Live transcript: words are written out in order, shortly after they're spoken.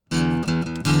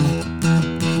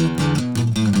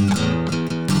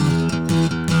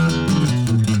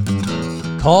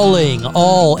Calling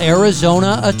all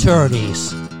Arizona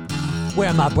attorneys. Where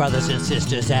are my brothers and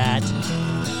sisters at?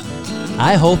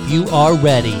 I hope you are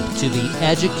ready to be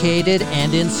educated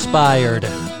and inspired,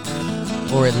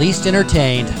 or at least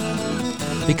entertained,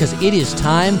 because it is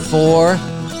time for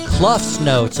Cluff's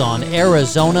Notes on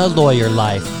Arizona Lawyer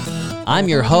Life. I'm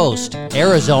your host,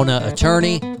 Arizona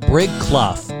attorney Brig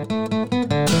Cluff.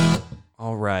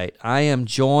 All right, I am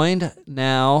joined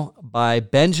now by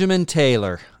Benjamin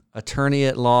Taylor, attorney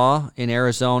at law in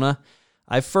Arizona.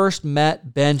 I first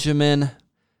met Benjamin,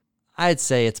 I'd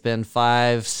say it's been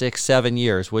 5, 6, 7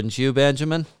 years. Wouldn't you,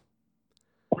 Benjamin?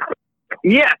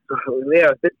 Yeah,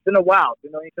 it's been a while.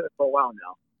 We've known each other for a while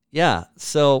now. Yeah,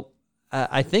 so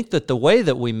I think that the way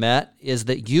that we met is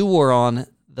that you were on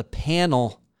the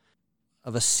panel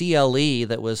of a CLE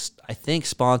that was, I think,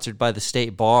 sponsored by the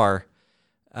state bar,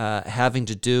 having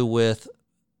to do with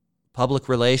public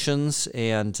relations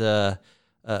and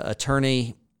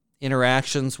attorney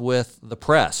interactions with the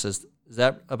press. Is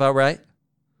that about right?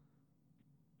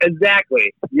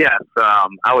 Exactly. Yes.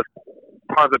 I was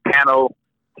part of the panel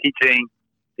teaching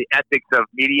the ethics of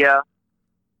media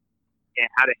and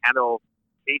how to handle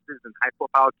cases and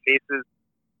high-profile cases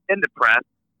in the press,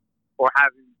 or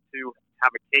having to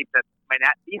have a case that might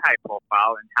not be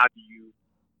high-profile, and how do you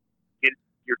get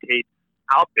your case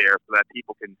out there so that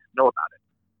people can know about it.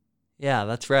 Yeah,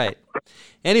 that's right.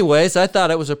 Anyways, I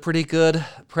thought it was a pretty good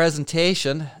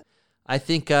presentation. I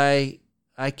think I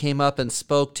came up and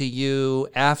spoke to you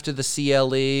after the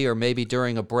CLE or maybe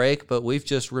during a break, but we've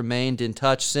just remained in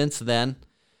touch since then.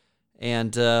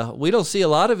 And we don't see a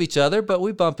lot of each other, but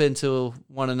we bump into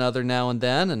one another now and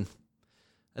then. And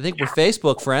I think we're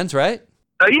Facebook friends, right?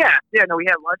 Oh, yeah. Yeah, no, we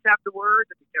had lunch afterwards,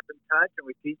 and we kept in touch, and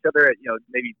we see each other at,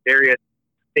 maybe various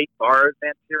state bar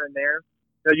events here and there.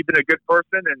 So you've been a good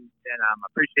person, and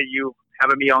appreciate you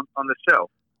having me on the show.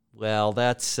 Well,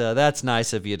 that's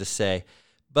nice of you to say.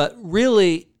 But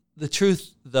really, the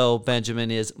truth, though,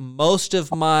 Benjamin, is most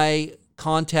of my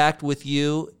contact with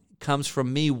you comes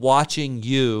from me watching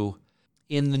you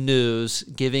in the news,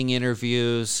 giving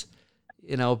interviews,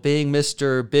 being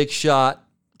Mr. Big Shot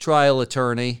trial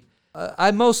attorney.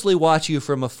 I mostly watch you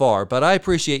from afar, but I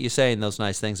appreciate you saying those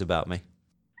nice things about me.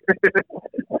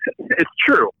 It's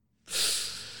true.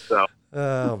 So.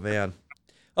 Oh, man.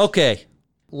 Okay,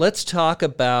 let's talk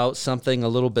about something a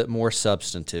little bit more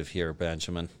substantive here,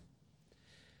 Benjamin.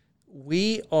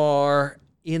 We are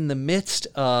in the midst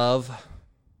of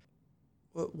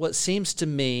what seems to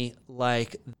me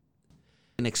like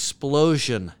an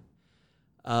explosion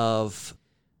of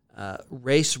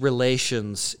race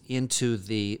relations into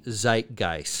the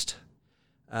zeitgeist.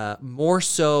 More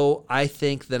so, I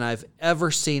think, than I've ever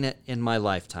seen it in my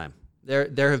lifetime.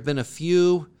 There have been a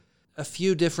few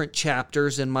different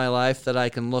chapters in my life that I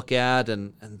can look at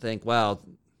and think, wow,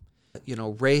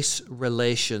 race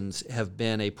relations have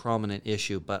been a prominent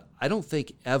issue, but I don't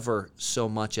think ever so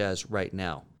much as right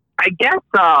now. I guess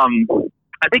I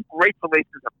think race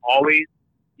relations have always,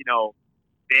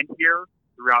 been here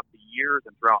throughout the years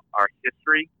and throughout our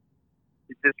history.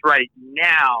 It's just right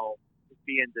now it's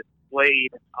being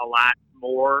displayed a lot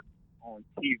more on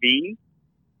TV,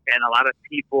 and a lot of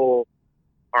people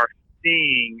are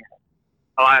seeing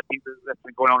a lot of things that's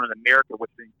been going on in America,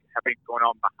 which have been going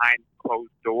on behind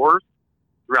closed doors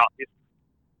throughout history.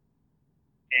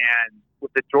 And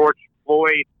with the George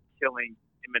Floyd killing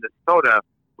in Minnesota,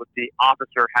 with the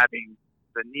officer having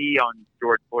the knee on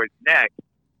George Floyd's neck,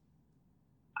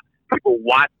 people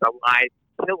watched a live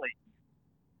killing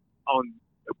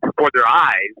before their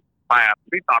eyes by a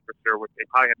police officer, which they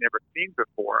probably have never seen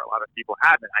before. A lot of people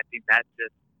haven't. I think that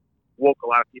just woke a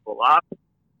lot of people up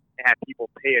and had people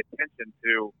pay attention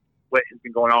to what has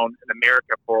been going on in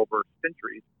America for over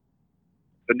centuries.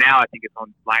 So now I think it's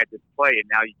on live display, and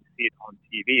now you can see it on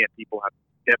TV, and people have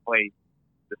definitely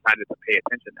decided to pay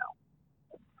attention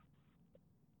now.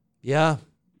 Yeah,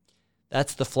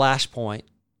 that's the flashpoint.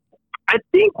 I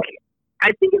think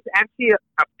it's actually,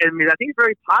 I think it's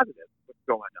very positive what's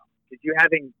going on, because you're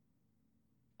having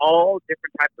all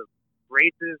different types of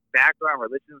races, background,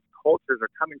 religions, cultures are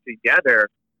coming together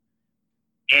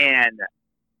and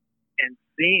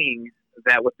seeing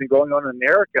that what's been going on in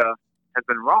America has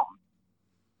been wrong.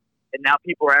 And now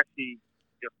people are actually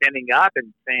standing up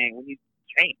and saying we need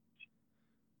to change.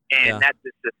 And not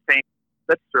just the same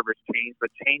lip service change, but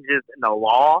changes in the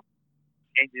law,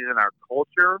 changes in our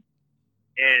culture,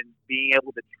 and being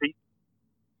able to treat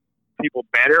people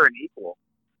better and equal.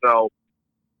 So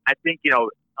I think,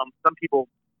 some people,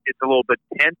 it's a little bit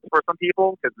tense for some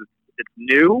people because it's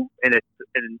new, and a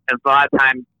lot of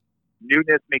times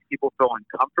newness makes people feel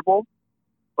uncomfortable.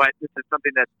 But this is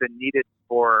something that's been needed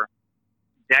for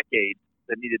decades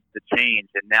that needed to change,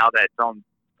 and now that it's on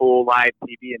full live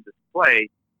TV and display,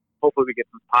 hopefully we get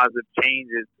some positive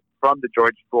changes from the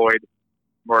George Floyd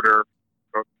murder,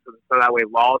 so that way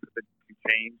laws can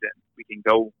change and we can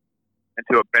go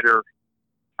into a better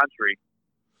country.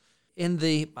 In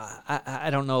the, I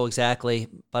don't know exactly,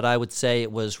 but I would say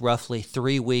it was roughly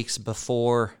 3 weeks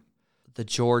before the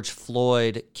George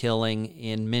Floyd killing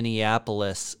in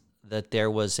Minneapolis that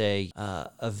there was a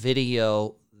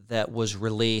video that was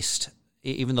released,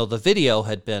 even though the video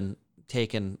had been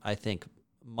taken, I think,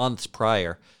 months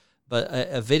prior, but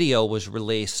a video was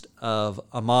released of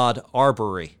Ahmaud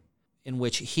Arbery, in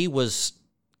which he was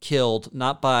killed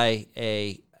not by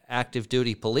a active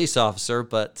duty police officer,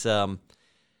 but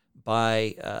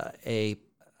by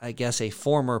I guess a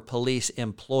former police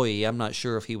employee. I'm not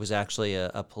sure if he was actually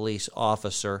a police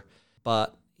officer,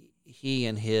 but he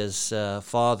and his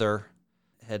father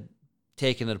had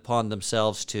taken it upon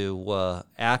themselves to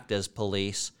act as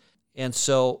police. And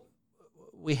so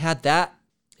we had that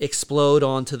explode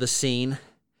onto the scene,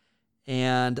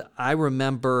 and I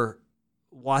remember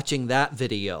watching that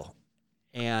video,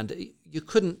 and you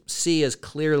couldn't see as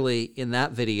clearly in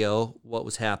that video what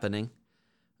was happening,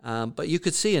 but you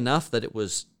could see enough that it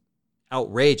was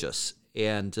outrageous,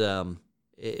 and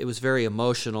it was very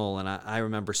emotional, and I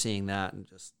remember seeing that and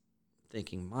just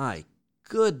thinking, my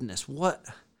goodness,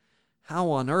 how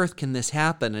on earth can this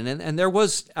happen? And there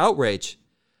was outrage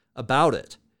about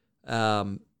it,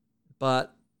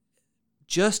 but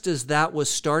just as that was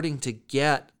starting to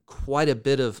get quite a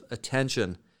bit of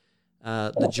attention,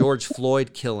 the George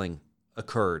Floyd killing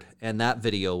occurred, and that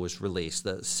video was released,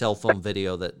 the cell phone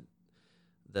video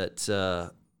that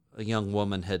a young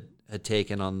woman had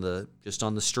taken on the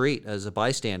street as a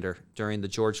bystander during the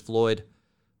George Floyd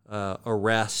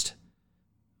arrest,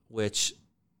 which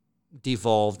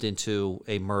devolved into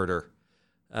a murder.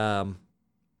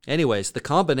 Anyways, the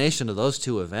combination of those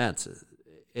two events,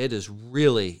 it has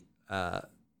really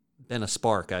been a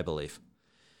spark, I believe.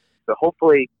 So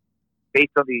hopefully,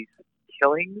 based on these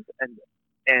killings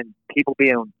and people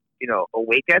being,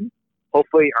 awakened,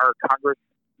 hopefully our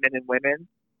congressmen and women,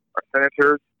 our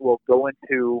senators will go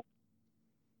into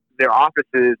their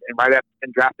offices and write up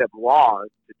and draft up laws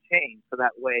to change, so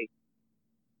that way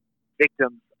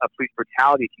victims of police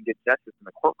brutality can get justice in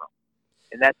the courtroom.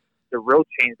 And that's the real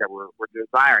change that we're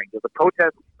desiring. Because the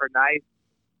protests are nice.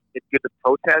 It's good to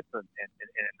protest, and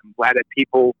I'm glad that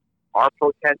people are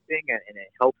protesting, and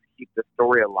it helps keep the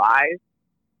story alive.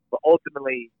 But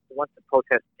ultimately, once the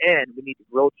protests end, we need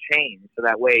real change, so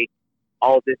that way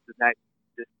all this is not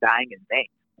just dying in vain.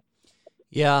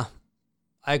 Yeah,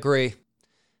 I agree.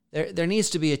 There needs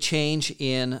to be a change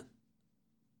in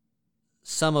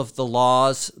some of the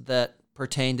laws that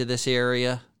pertain to this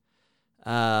area,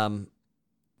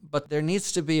 but there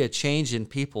needs to be a change in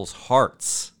people's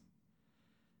hearts.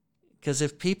 Because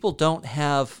if people don't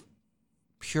have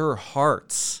pure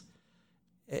hearts,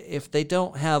 if they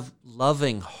don't have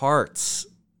loving hearts,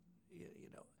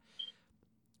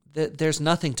 there's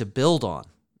nothing to build on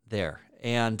there.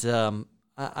 And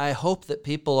I hope that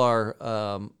people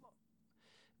are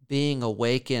being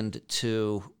awakened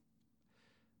to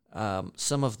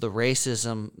some of the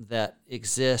racism that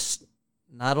exists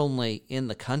not only in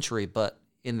the country but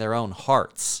in their own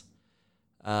hearts.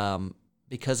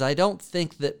 Because I don't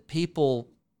think that people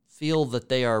feel that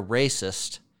they are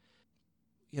racist.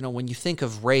 When you think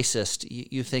of racist,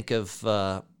 you think of,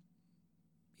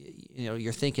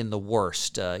 you're thinking the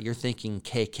worst. You're thinking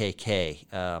KKK.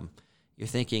 You're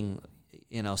thinking,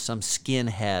 some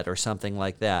skinhead or something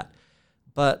like that.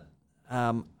 But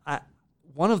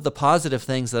one of the positive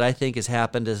things that I think has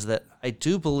happened is that I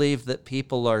do believe that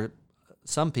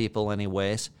some people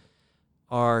anyways,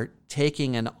 are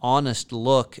taking an honest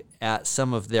look at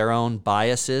some of their own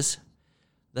biases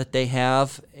that they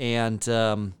have,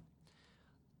 and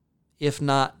if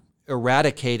not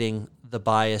eradicating the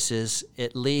biases,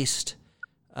 at least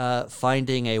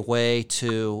finding a way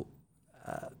to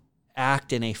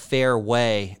act in a fair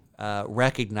way,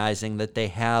 recognizing that they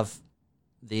have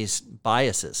these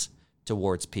biases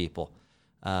towards people,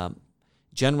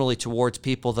 generally towards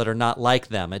people that are not like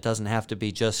them. It doesn't have to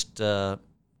be just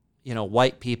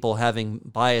white people having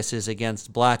biases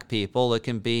against black people. It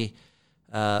can be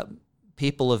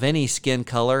people of any skin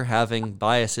color having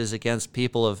biases against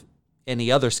people of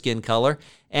any other skin color,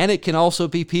 and it can also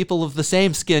be people of the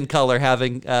same skin color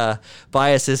having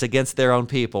biases against their own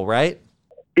people, right?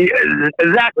 Yeah,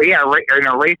 exactly. Yeah,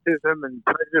 racism and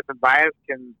prejudice and bias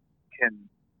can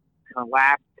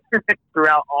last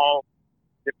throughout all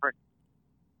different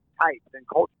types and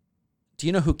cultures. Do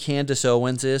you know who Candace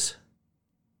Owens is?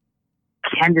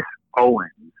 Candace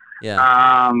Owens.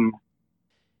 Yeah.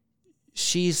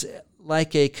 She's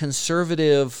like a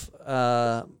conservative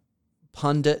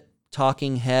pundit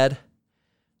talking head.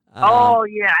 Oh,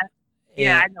 yeah.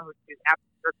 Yeah, I know who she is.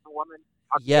 African woman.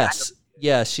 Yes.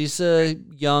 Yeah, she's a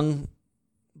young,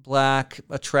 black,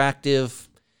 attractive,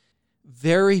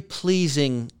 very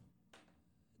pleasing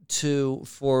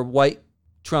for white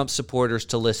Trump supporters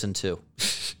to listen to.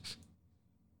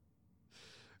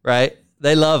 Right?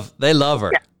 They love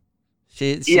her.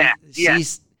 Yeah.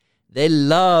 They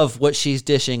love what she's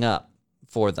dishing up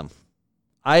for them.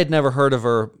 I had never heard of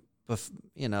her,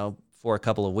 for a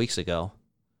couple of weeks ago.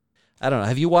 I don't know.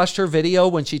 Have you watched her video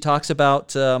when she talks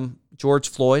about George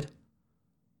Floyd?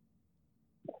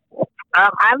 I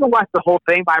haven't watched the whole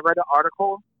thing, but I read an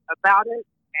article about it,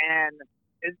 and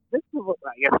this is what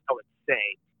I guess I would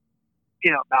say,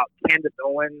 about Candace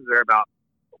Owens or about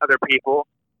other people.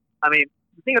 I mean,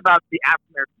 the thing about the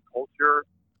African American culture,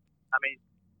 I mean,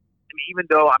 even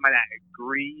though I might not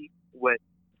agree with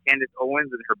Candace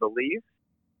Owens and her beliefs,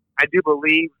 I do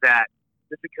believe that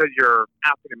just because you're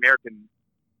African American,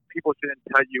 people shouldn't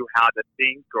tell you how to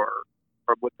think or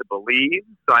what to believe.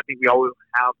 So I think we always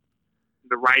have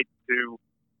the right to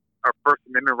our First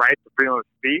Amendment right to freedom of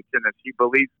speech, and if she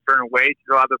believes a certain way,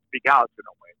 she's allowed to speak out a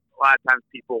certain way. A lot of times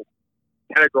people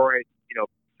categorize,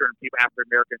 certain people, African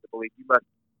Americans, to believe you must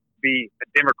be a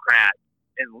Democrat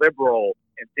and liberal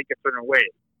and think a certain way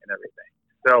and everything.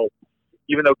 So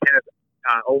even though Candace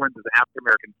Owens is an African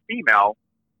American female,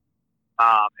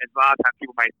 and a lot of times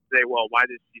people might say, well, why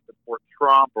does she support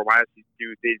Trump, or why does she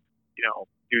do these,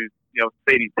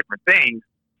 say these different things?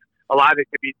 A lot of it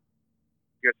could be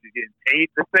because she's getting paid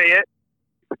to say it.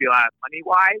 It could be a lot of money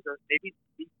wise, or maybe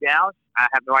deep down, I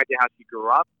have no idea how she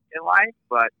grew up in life,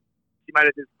 but she might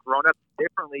have just grown up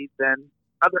differently than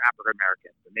other African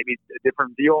Americans, and maybe a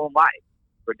different view on life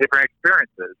or different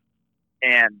experiences.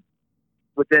 And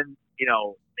within,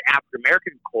 the African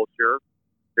American culture,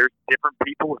 there's different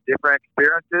people with different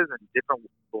experiences and different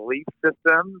belief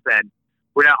systems, and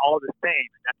we're not all the same.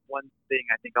 And that's one thing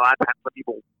I think a lot of times when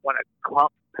people want to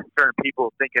clump certain people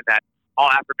thinking that all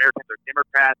African Americans are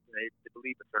Democrats and they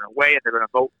believe a certain way and they're going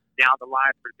to vote down the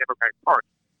line for the Democratic Party,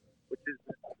 which is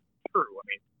true. I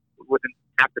mean, within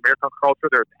African American culture,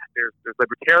 there's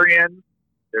libertarians,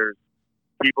 there's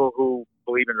people who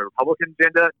believe in the Republican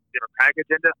agenda, Democratic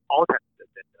agenda, all types of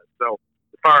agendas. So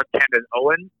as far as Candace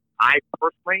Owens, I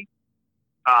personally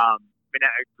may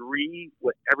not agree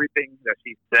with everything that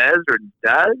she says or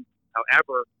does.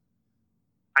 However,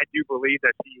 I do believe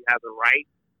that she has a right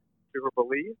to her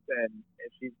beliefs, and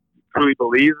if she truly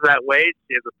believes that way,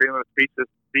 she has a freedom of speech to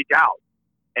speak out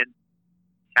and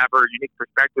have her unique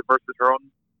perspective versus her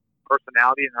own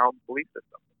personality and her own belief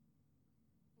system.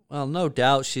 Well, no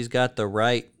doubt she's got the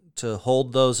right to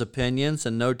hold those opinions,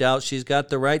 and no doubt she's got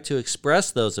the right to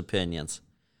express those opinions.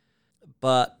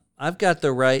 But I've got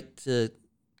the right to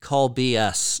call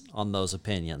BS on those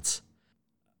opinions.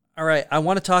 All right, I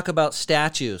want to talk about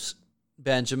statues,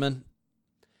 Benjamin.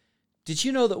 Did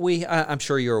you know that I'm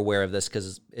sure you're aware of this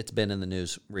because it's been in the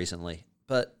news recently,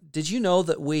 but did you know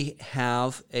that we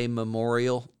have a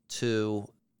memorial to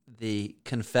the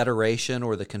Confederation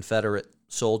or the Confederate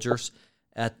soldiers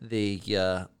at the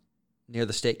near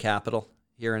the state capitol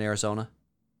here in Arizona?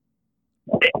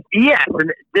 Yes,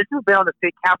 and this has been on the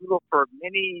state capitol for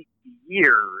many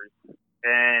years,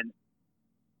 and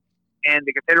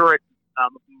the Confederate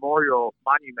memorial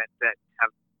monuments that have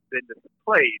been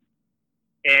displayed,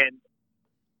 and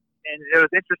it was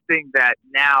interesting that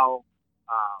now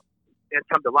it's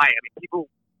come to light. I mean, people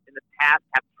in the past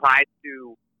have tried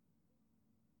to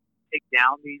take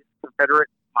down these Confederate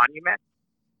monuments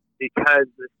because,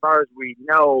 as far as we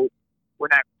know, we're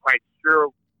not quite sure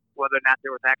whether or not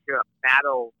there was actually a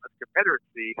battle of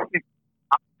Confederacy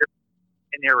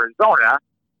in Arizona.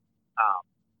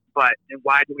 And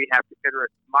why do we have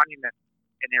Confederate monuments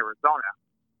in Arizona?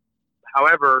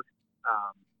 However,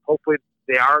 hopefully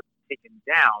they are taken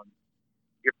down.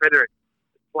 The Confederate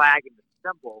flag and the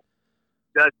symbol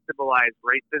does symbolize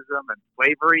racism and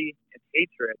slavery and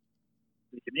hatred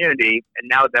in the community. And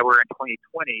now that we're in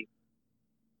 2020,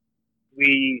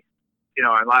 and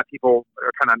a lot of people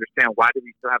are trying to understand, why do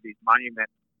we still have these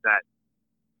monuments that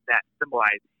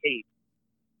symbolize hate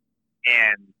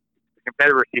and the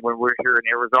Confederacy when we're here in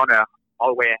Arizona, all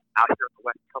the way out here on the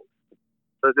West Coast?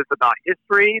 So is this about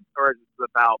history or is this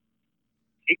about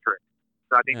hatred?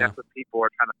 So I think that's what people are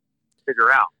trying to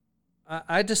figure out.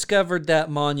 I discovered that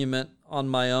monument on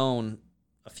my own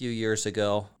a few years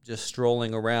ago, just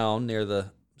strolling around near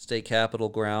the state capitol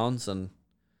grounds, and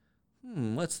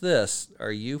what's this?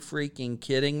 Are you freaking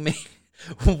kidding me?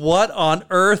 What on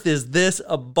earth is this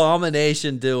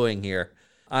abomination doing here?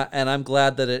 And I'm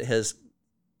glad that it has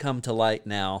come to light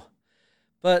now.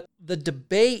 But the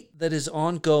debate that is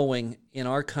ongoing in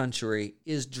our country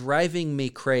is driving me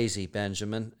crazy,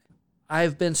 Benjamin.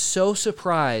 I've been so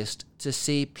surprised to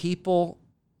see people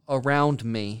around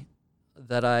me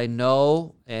that I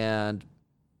know and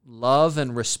love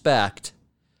and respect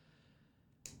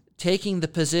taking the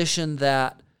position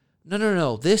that,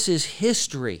 no, this is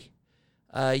history.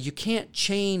 You can't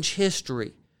change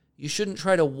history. You shouldn't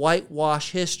try to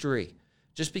whitewash history.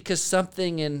 Just because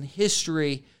something in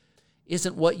history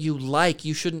isn't what you like,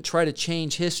 you shouldn't try to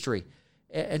change history.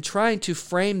 And trying to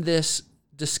frame this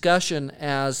discussion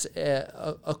as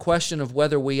a question of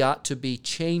whether we ought to be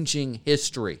changing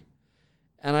history.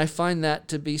 And I find that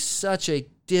to be such a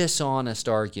dishonest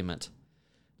argument.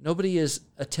 Nobody is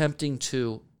attempting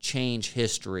to change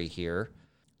history here.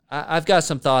 I've got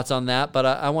some thoughts on that, but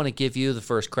I want to give you the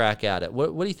first crack at it.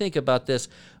 What do you think about this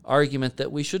argument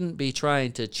that we shouldn't be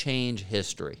trying to change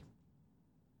history?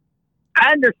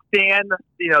 I understand,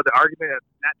 the argument of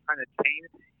not trying to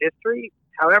change history.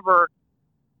 However,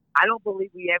 I don't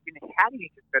believe we even had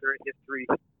any Confederate history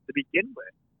to begin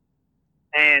with.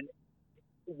 And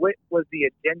what was the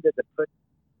agenda to put,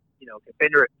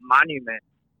 Confederate monuments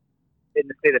in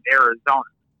the state of Arizona?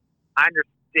 I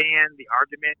understand the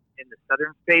argument in the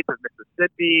southern states of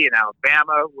Mississippi and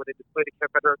Alabama where they displayed the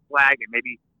Confederate flag, and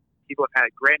maybe people have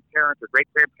had grandparents or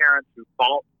great-grandparents who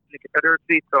fought in the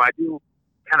Confederacy, so I do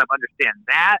kind of understand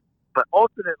that. But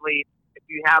ultimately, if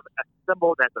you have a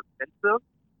symbol that's offensive,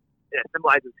 that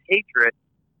symbolizes hatred,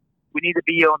 we need to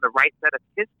be on the right side of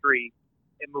history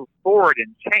and move forward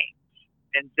and change.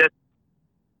 And just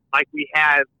like we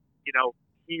have,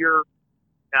 here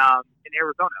in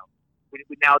Arizona,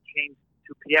 we now change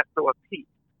to Piesto of Peace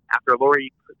after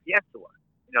Lori Piesto.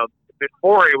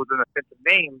 Before it was an offensive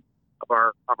name of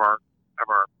our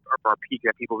peak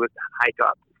that people would hike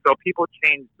up. So people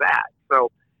changed that.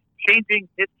 So changing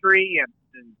history and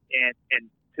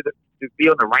to be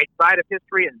on the right side of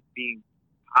history and being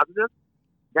positive,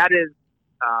 that is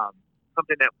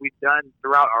something that we've done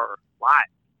throughout our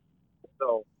lives.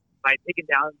 So by taking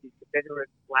down the Confederate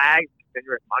flag,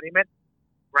 Confederate monument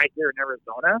right here in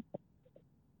Arizona,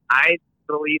 I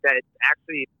believe that it's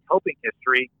actually helping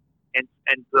history and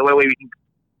the way we can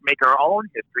make our own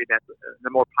history that's in a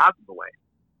more positive way.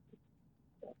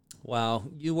 Wow,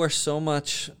 you are so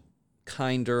much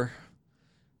kinder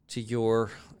to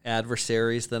your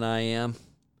adversaries than I am,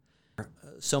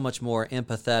 so much more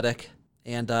empathetic,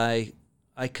 and I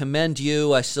commend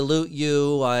you, I salute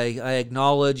you, I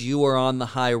acknowledge you are on the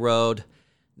high road.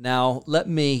 Now, let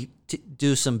me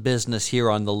do some business here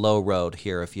on the low road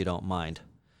here, if you don't mind.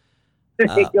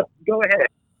 Go ahead.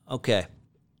 Okay.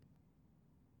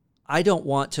 I don't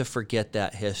want to forget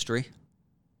that history.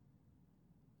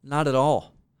 Not at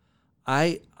all.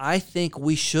 I think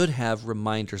we should have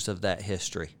reminders of that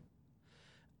history.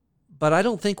 But I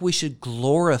don't think we should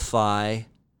glorify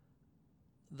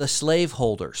the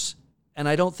slaveholders. And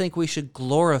I don't think we should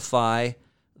glorify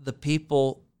the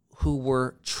people who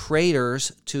were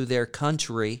traitors to their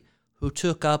country, who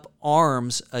took up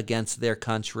arms against their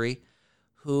country,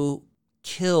 who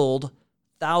killed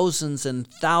thousands and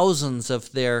thousands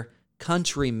of their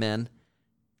countrymen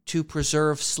to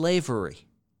preserve slavery.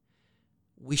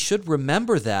 We should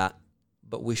remember that,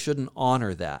 but we shouldn't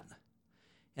honor that.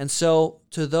 And so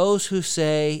to those who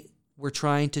say we're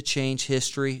trying to change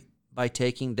history by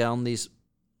taking down these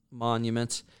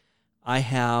monuments, I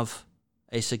have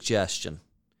a suggestion.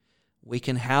 We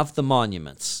can have the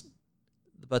monuments,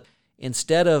 but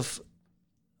instead of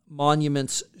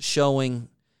monuments showing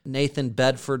Nathan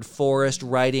Bedford Forrest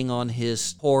riding on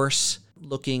his horse,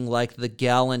 looking like the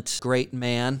gallant great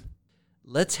man,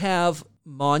 let's have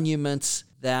monuments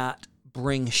that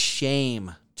bring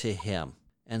shame to him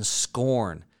and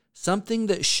scorn, something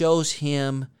that shows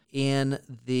him in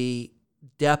the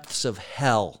depths of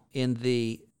hell, in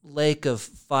the lake of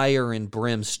fire and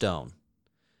brimstone.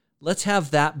 Let's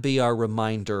have that be our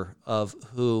reminder of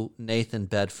who Nathan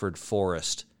Bedford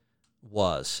Forrest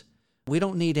was. We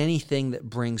don't need anything that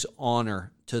brings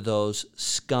honor to those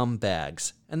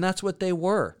scumbags, and that's what they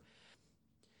were.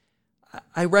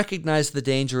 I recognize the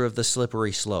danger of the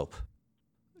slippery slope.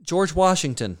 George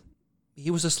Washington, he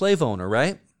was a slave owner,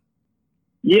 right?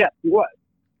 Yes, he was.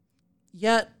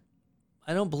 Yet,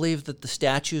 I don't believe that the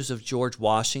statues of George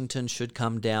Washington should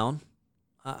come down.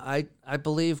 I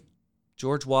believe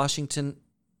George Washington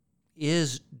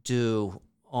is due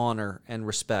honor and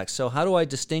respect. So how do I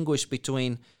distinguish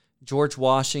between George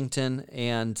Washington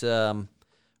and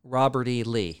Robert E.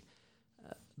 Lee?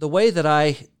 The way that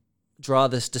I draw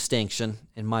this distinction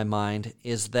in my mind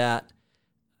is that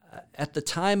at the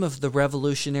time of the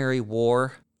Revolutionary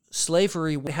War,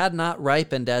 slavery had not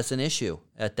ripened as an issue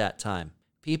at that time.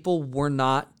 People were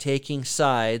not taking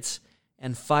sides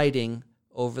and fighting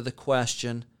over the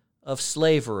question of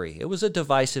slavery. It was a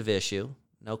divisive issue,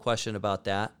 no question about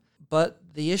that, but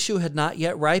the issue had not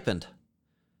yet ripened.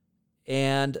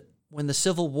 And when the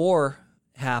Civil War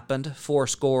happened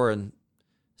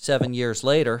 77 years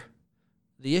later,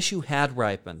 the issue had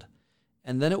ripened,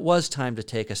 and then it was time to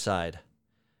take a side.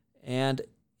 And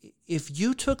if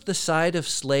you took the side of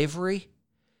slavery,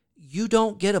 you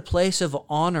don't get a place of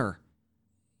honor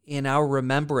in our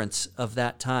remembrance of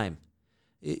that time.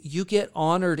 You get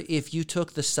honored if you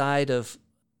took the side of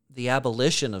the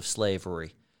abolition of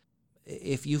slavery.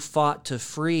 If you fought to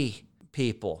free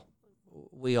people,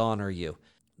 we honor you.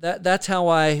 That's how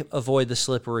I avoid the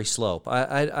slippery slope.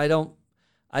 I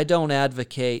don't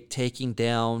advocate taking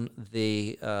down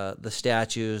the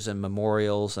statues and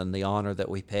memorials and the honor that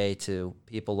we pay to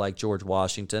people like George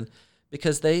Washington,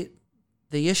 because the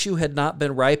issue had not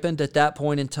been ripened at that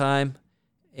point in time,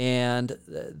 and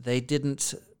they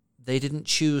didn't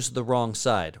choose the wrong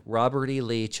side. Robert E.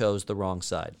 Lee chose the wrong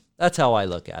side. That's how I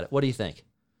look at it. What do you think?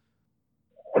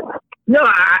 No,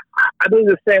 I believe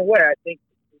the same way. I think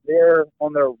they're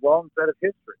on the wrong side of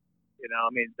history.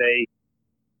 They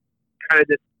kind of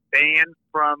disband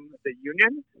from the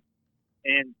Union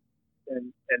and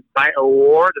fight a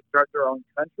war to start their own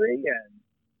country, and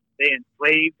they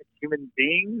enslave human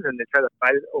beings, and they try to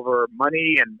fight it over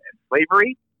money and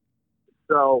slavery.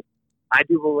 So I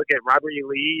do look at Robert E.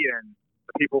 Lee and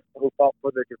the people who fought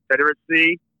for the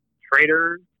Confederacy,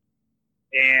 traitors,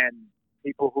 and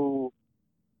people who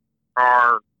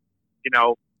are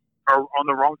on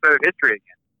the wrong side of history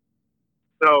again.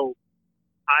 So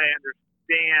I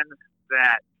understand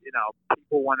that,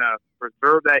 people want to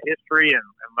preserve that history and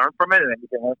learn from it, and then you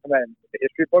can learn from that in the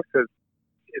history books, because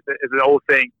as the old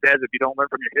saying says, if you don't learn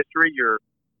from your history, you're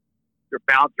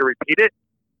bound to repeat it.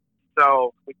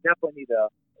 So we definitely need to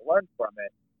learn from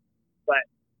it, but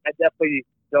I definitely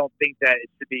don't think that it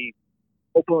should be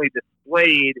openly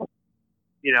displayed,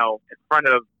 in front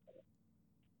of,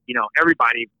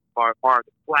 everybody, as far as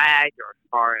the flag or as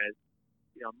far as,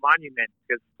 monuments,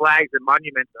 because flags and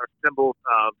monuments are symbols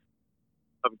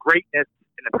of greatness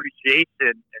and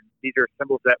appreciation, and these are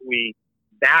symbols that we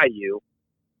value,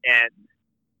 and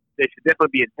they should definitely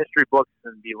be in history books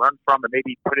and be learned from, and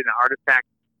maybe put in an artifact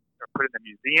or put in a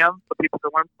museum for people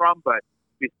to learn from, but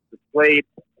be displayed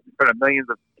in front of millions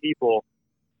of people.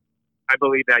 I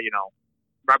believe that,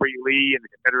 Robert E. Lee and the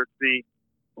Confederacy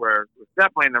was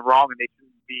definitely in the wrong, and they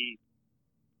shouldn't be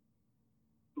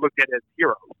looked at as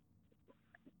heroes.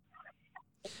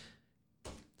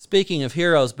 Speaking of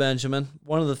heroes, Benjamin,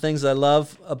 one of the things I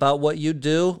love about what you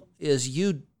do is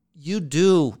you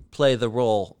do play the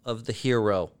role of the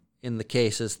hero in the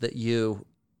cases that you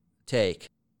take.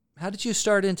 How did you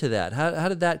start into that? How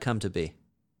did that come to be?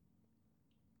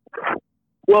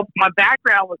 Well, my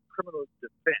background was criminal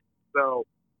defense, so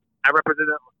I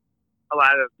represented a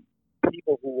lot of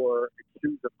people who were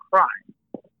accused of crime,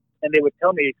 and they would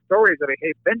tell me stories of,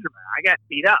 hey, Benjamin, I got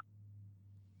beat up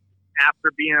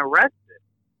after being arrested.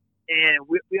 And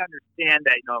we understand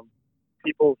that,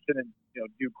 people shouldn't,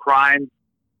 do crimes.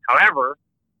 However,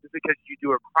 just because you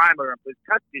do a crime or in police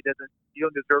custody you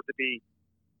don't deserve to be,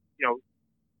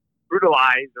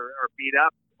 brutalized or beat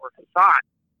up or shot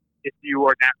if you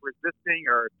are not resisting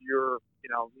or if you're,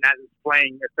 not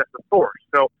displaying excessive force.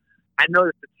 So I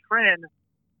noticed a trend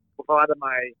with a lot of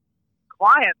my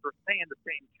clients were saying the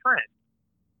same trend.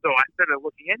 So I started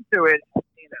looking into it,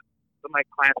 seeing that some of my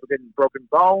clients were getting broken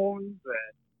bones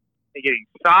and getting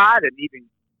shot, and even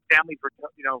families were,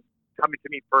 coming to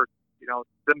me for,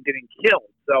 them getting killed.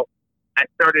 So I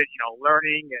started,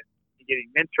 learning and getting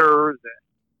mentors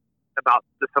about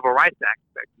the civil rights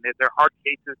aspect. And they're hard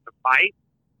cases to fight,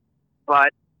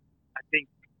 but I think,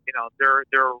 there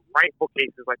are rightful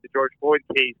cases like the George Floyd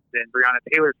case and Breonna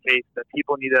Taylor's case that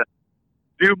people need to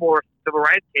do more civil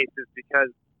rights cases, because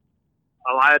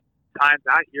a lot of times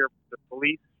out here the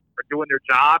police are doing their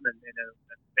job, and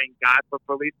thank God for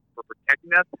police for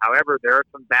protecting us. However, there are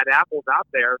some bad apples out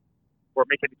there who are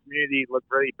making the community look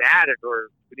really bad, or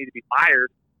who need to be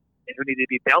fired and who need to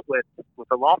be dealt with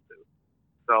a lawsuit.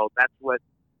 So that's what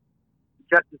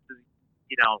justice is,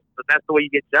 so that's the way you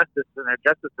get justice in our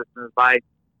justice system, is by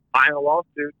filing a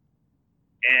lawsuit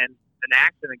and an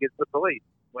action against the police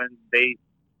when they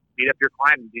beat up your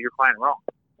client and do your client wrong.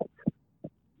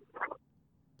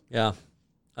 Yeah,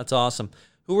 that's awesome.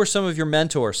 Who were some of your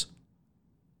mentors?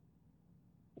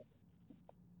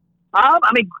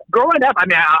 I mean, growing up, I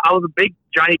was a big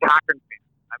Johnny Cochran fan.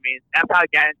 I mean, that's how I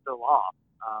got into the law.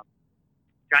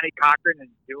 Johnny Cochran and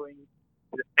doing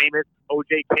the famous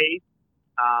OJ case.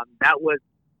 That was,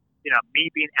 me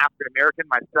being African American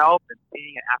myself and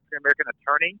being an African American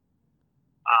attorney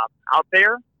out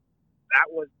there.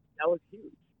 That was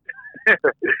huge.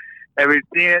 And we've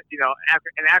seen it,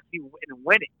 and actually in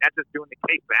winning, not just doing the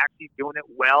case, but actually doing it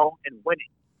well and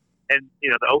winning. And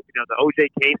the OJ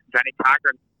case, Johnny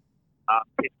Cochran,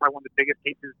 it's probably one of the biggest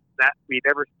cases that we've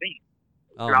ever seen.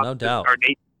 Oh, no doubt. Our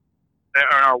nation,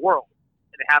 or our world,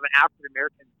 and to have an African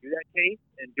American do that case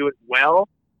and do it well,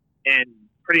 and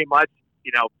pretty much,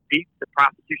 beat the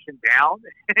prosecution down.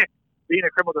 Being a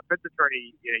criminal defense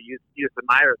attorney, you just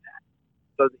admire that.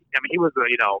 So, he was a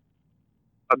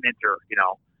mentor.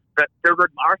 But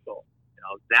Thurgood Marshall,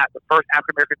 that the first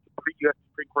African American U.S.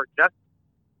 Supreme Court justice.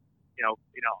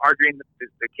 Arguing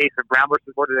the case of Brown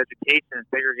versus Board of Education and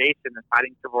segregation and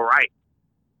fighting civil rights.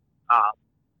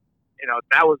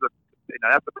 That was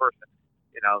that's a person,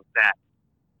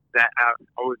 that I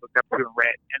always looked up to and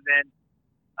read. And then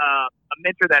a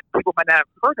mentor that people might not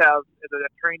have heard of is an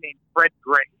attorney named Fred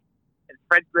Gray. And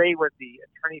Fred Gray was the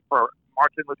attorney for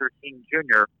Martin Luther King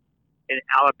Jr. in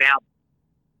Alabama.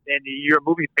 And you're a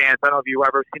movie fan, so I don't know if you've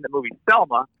ever seen the movie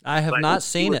Selma. I have not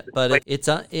seen it, but it's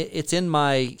in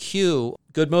my queue.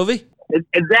 Good movie?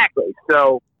 Exactly.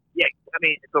 So, yeah,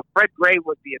 so Fred Gray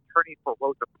was the attorney for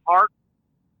Rosa Parks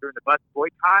during the bus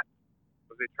boycott.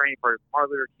 Was the attorney for Martin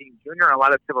Luther King Jr. and a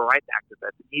lot of civil rights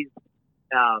activists. He's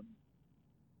an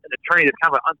attorney that's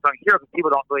kind of an unsung hero because people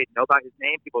don't really know about his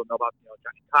name. People know about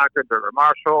Johnny Cochran, Thurgood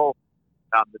Marshall,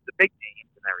 the big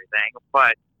names and everything.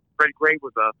 But Fred Gray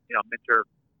was a mentor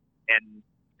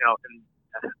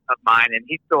of mine, and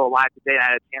he's still alive today.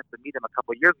 I had a chance to meet him a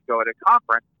couple of years ago at a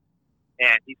conference,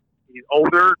 and he's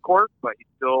older, of course, but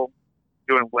he's still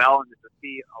doing well. And just to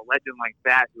see a legend like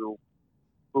that who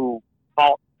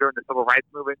fought during the civil rights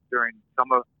movement during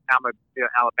some of Alabama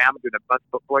during the bus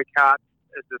boycott,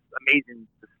 it's just amazing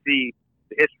to see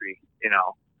the history.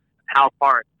 How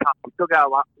far it's come. We still got a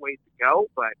lot of ways to go,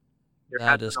 but there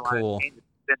has been a lot of changes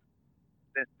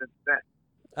since then.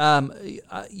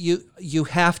 You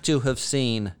have to have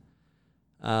seen,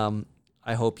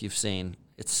 I hope you've seen,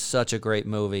 it's such a great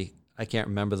movie. I can't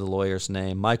remember the lawyer's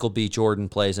name. Michael B. Jordan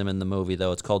plays him in the movie,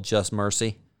 though. It's called Just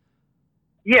Mercy.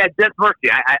 Yeah, Just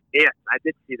Mercy. I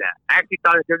did see that. I actually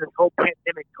thought it during this whole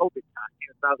pandemic COVID time.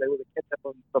 So I was able to catch up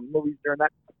on some movies during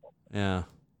that time. Yeah.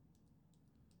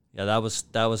 Yeah,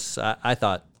 that was I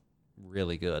thought,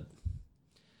 really good.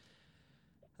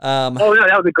 That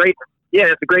was a great. Yeah,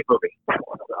 it's a great movie.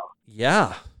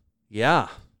 Yeah.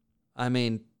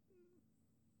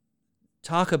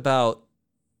 Talk about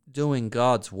doing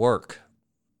God's work.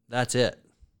 That's it.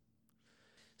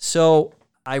 So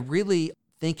I really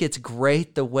think it's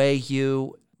great the way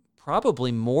you,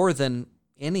 probably more than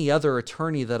any other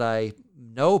attorney that I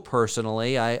know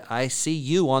personally, I see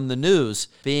you on the news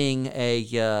being a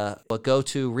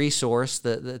go-to resource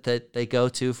that they go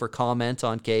to for comment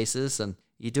on cases, and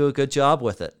you do a good job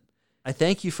with it. I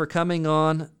thank you for coming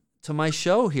on to my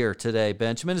show here today,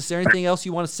 Benjamin. Is there anything else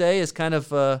you want to say as kind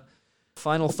of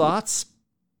final thoughts?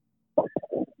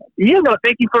 Yeah, no,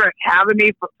 thank you for having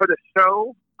me for the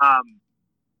show.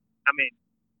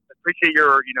 Appreciate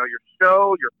your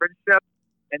show, your friendship.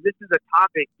 And this is a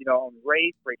topic, on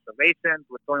race relations,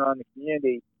 what's going on in the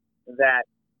community that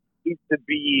needs to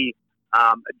be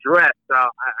addressed. I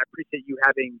appreciate you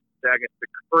having, the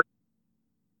courage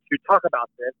to talk about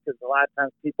this, because a lot of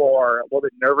times people are a little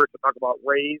bit nervous to talk about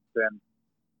race and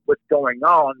what's going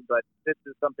on. But this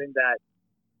is something that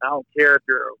I don't care if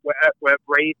you're what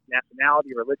race,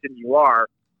 nationality, religion you are.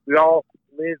 We all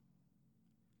live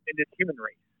in this human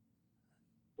race.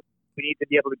 We need to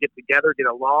be able to get together, get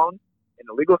along in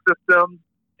the legal system,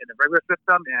 in the regular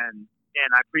system, and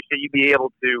I appreciate you being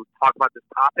able to talk about this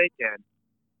topic. And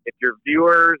if your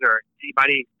viewers or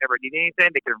anybody ever need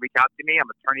anything, they can reach out to me. I'm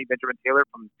attorney Benjamin Taylor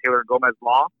from Taylor & Gomez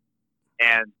Law,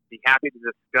 and be happy to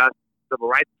discuss civil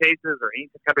rights cases or any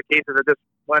type of cases, or just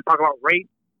want to talk about race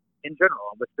in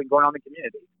general and what's been going on in the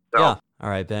community. So, yeah. All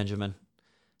right, Benjamin.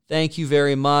 Thank you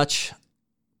very much.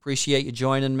 Appreciate you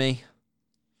joining me.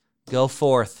 Go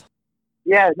forth.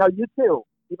 Yeah, no, you too.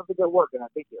 Keep up the good work, and I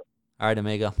thank you. All right,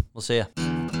 amigo. We'll see you.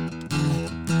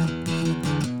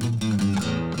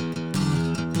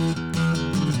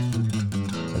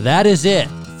 That is it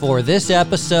for this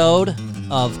episode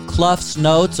of Cluff's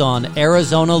Notes on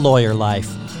Arizona Lawyer Life.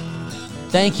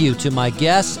 Thank you to my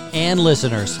guests and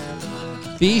listeners.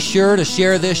 Be sure to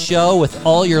share this show with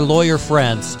all your lawyer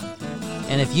friends.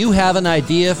 And if you have an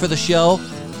idea for the show,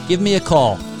 give me a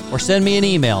call or send me an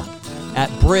email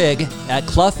at Brig at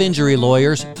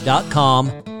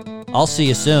CluffInjuryLawyers.com. I'll see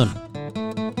you soon.